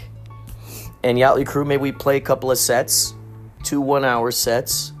lake. And Yachtly Crew, maybe we play a couple of sets, 2 1-hour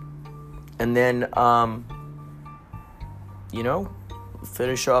sets, and then,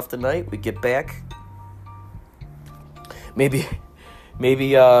 finish off the night. We get back. Maybe,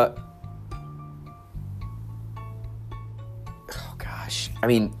 oh gosh. I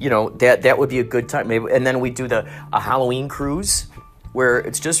mean, that would be a good time. Maybe, and then we do a Halloween cruise where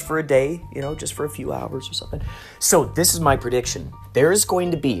it's just for a day, just for a few hours or something. So this is my prediction. There is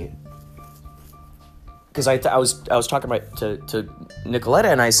going to be, because I was talking to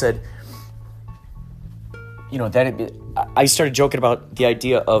Nicoletta, and I said, I started joking about the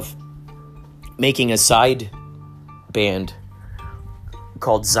idea of making a side band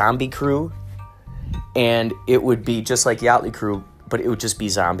called Zombie Crew, and it would be just like Yachtly Crew, but it would just be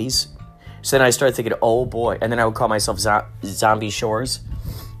zombies. So then I started thinking, oh boy, and then I would call myself Zombie Shores,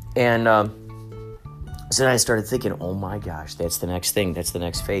 and so then I started thinking, oh my gosh, that's the next thing, that's the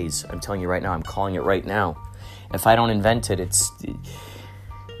next phase. I'm telling you right now, I'm calling it right now. If I don't invent it,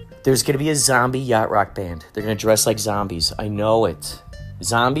 there's going to be a zombie yacht rock band. They're going to dress like zombies. I know it.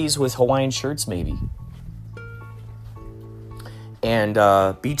 Zombies with Hawaiian shirts, maybe. And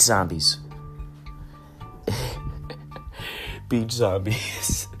beach zombies. Beach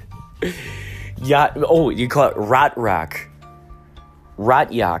zombies. Yacht. Oh, you call it rot rock.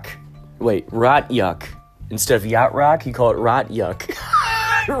 Rot yuck. Wait, rot yuck. Instead of yacht rock, you call it rot yuck.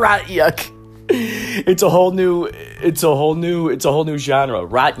 Rot yuck. It's a whole new genre.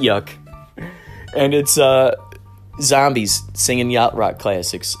 Rot yuck. And it's zombies singing yacht rock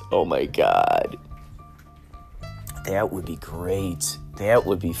classics. Oh my god. That would be great. That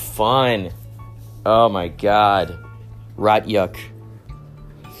would be fun. Oh my god. Rot yuck.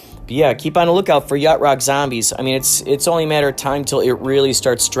 But yeah, keep on the lookout for Yacht Rock Zombies. I mean, it's only a matter of time till it really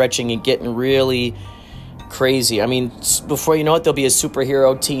starts stretching and getting really crazy. I mean, before you know it, there'll be a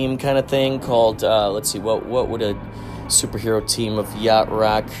superhero team kind of thing called, let's see, what would a superhero team of Yacht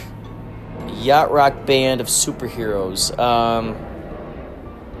Rock band of superheroes?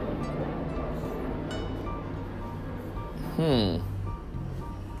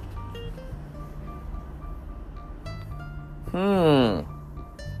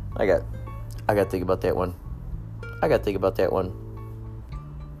 I got to think about that one. I got to think about that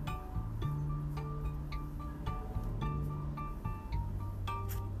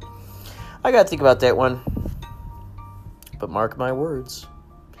one. But mark my words,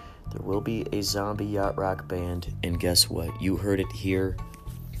 there will be a zombie yacht rock band, and guess what? You heard it here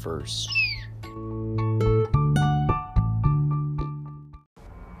first.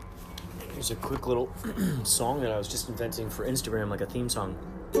 Here's a quick little song that I was just inventing for Instagram, like a theme song.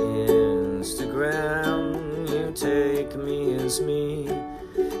 Instagram, you take me as me.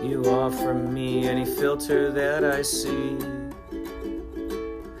 You offer me any filter that I see.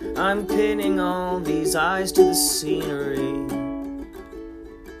 I'm pinning all these eyes to the scenery.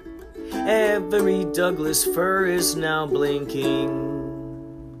 Every Douglas fir is now blinking.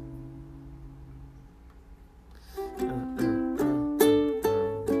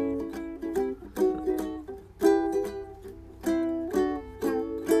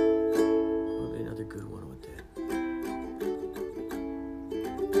 Another good one with that.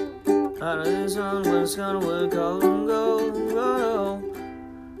 Out of this one, what's gonna work? All go, go.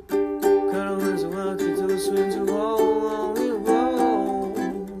 Kinda wanna walk you to a swing to wall, we roll.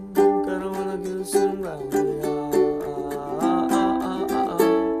 Kinda wanna get some round.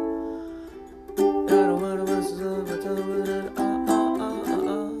 Kinda wanna mess up, I tell you that.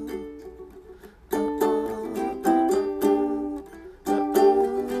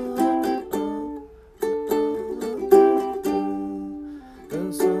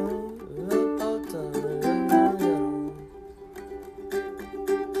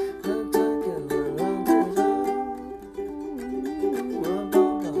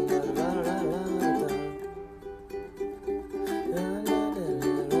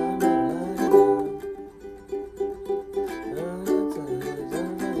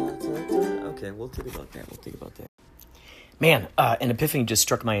 Man, an epiphany just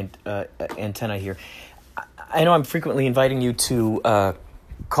struck my antenna here. I know I'm frequently inviting you to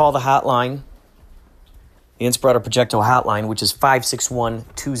call the hotline, the Inspirato Projecto hotline, which is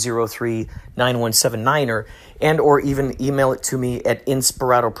 561-203-9179, or even email it to me at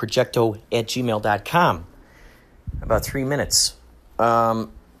inspiratoprojecto@gmail.com. About 3 minutes. I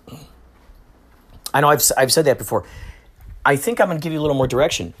know I've said that before. I think I'm going to give you a little more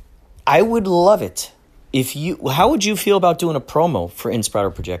direction. I would love it if how would you feel about doing a promo for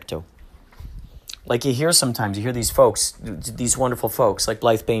Inspirato Projecto? Like you hear these folks, these wonderful folks, like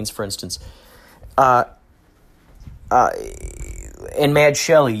Blythe Baines, for instance, and Mad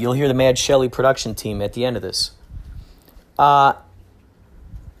Shelley. You'll hear the Mad Shelley production team at the end of this. How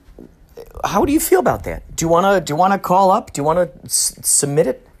do you feel about that? Do you want to call up? Do you want to submit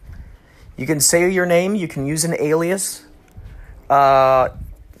it? You can say your name. You can use an alias.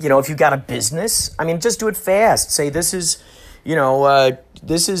 If you've got a business, I mean, just do it fast. Say this is, I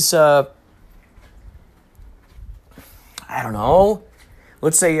don't know.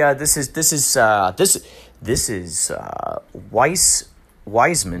 Let's say this is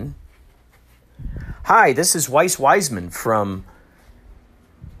Wiseman. Hi, this is Weiss Wiseman from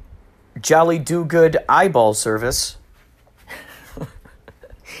Jolly Do Good Eyeball Service.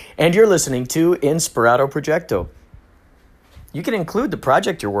 And you're listening to Inspirato Projecto. You can include the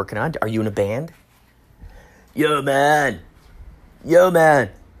project you're working on. Are you in a band? Yo, man.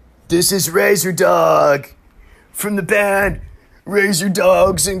 This is Razor Dog from the band Razor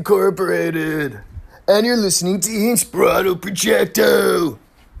Dogs Incorporated. And you're listening to Inspirato Projecto.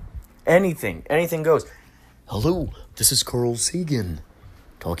 Anything goes. Hello, this is Carl Sagan,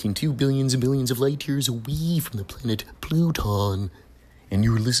 talking to you billions and billions of light years away from the planet Pluton. And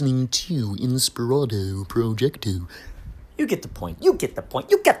you're listening to Inspirato Projecto. You get the point. You get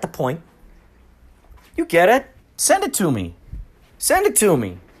it? Send it to me.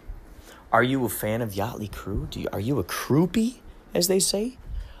 Are you a fan of Yachtly Crew? Are you a croupie, as they say?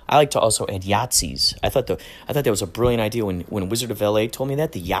 I like to also add Yahtzees. I thought that was a brilliant idea when Wizard of LA told me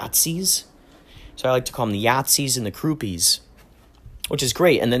that, the Yahtzees. So I like to call them the Yahtzees and the croupies, which is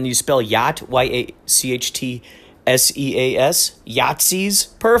great. And then you spell yacht, Yachthseas,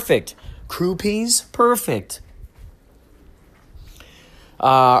 Yahtzees, perfect. Croupies, perfect.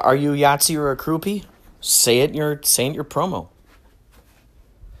 Are you a Yahtzee or a croupie? Say it in your promo.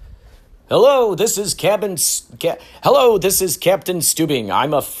 Hello, this is Captain Stubing. Hello, this is Captain Stubing.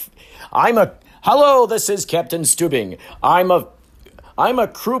 I'm a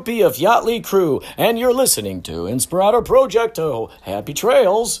croupie of Yachtly Crew, and you're listening to Inspirato Projecto. Happy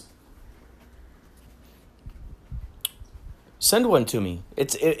trails. Send one to me.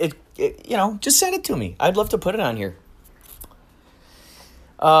 Just send it to me. I'd love to put it on here.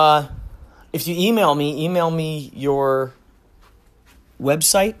 If you email me your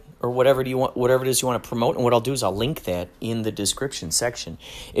website or whatever it is you want to promote, and what I'll do is I'll link that in the description section.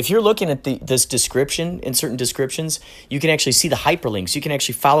 If you're looking at this description, in certain descriptions, you can actually see the hyperlinks. You can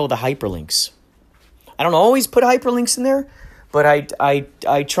actually follow the hyperlinks. I don't always put hyperlinks in there, but I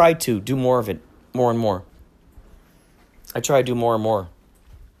try to do more of it, more and more. I try to do more and more.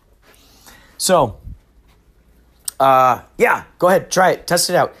 So, go ahead, try it, test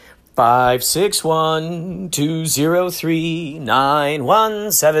it out.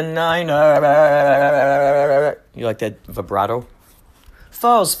 561-203-9179. You like that vibrato?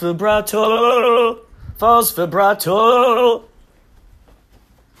 False vibrato.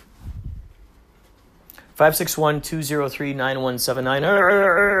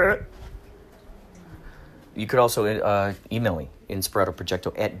 561-203-9179. You could also email me,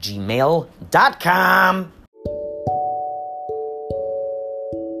 inspiratoprojecto@gmail.com.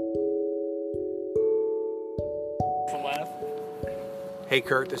 Hey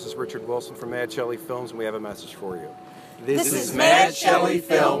Kurt, this is Richard Wilson from Mad Shelley Films, and we have a message for you. This is Mad Shelley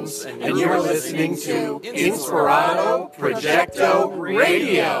Films, and you're listening to Inspirato Projecto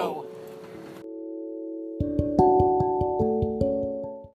Radio.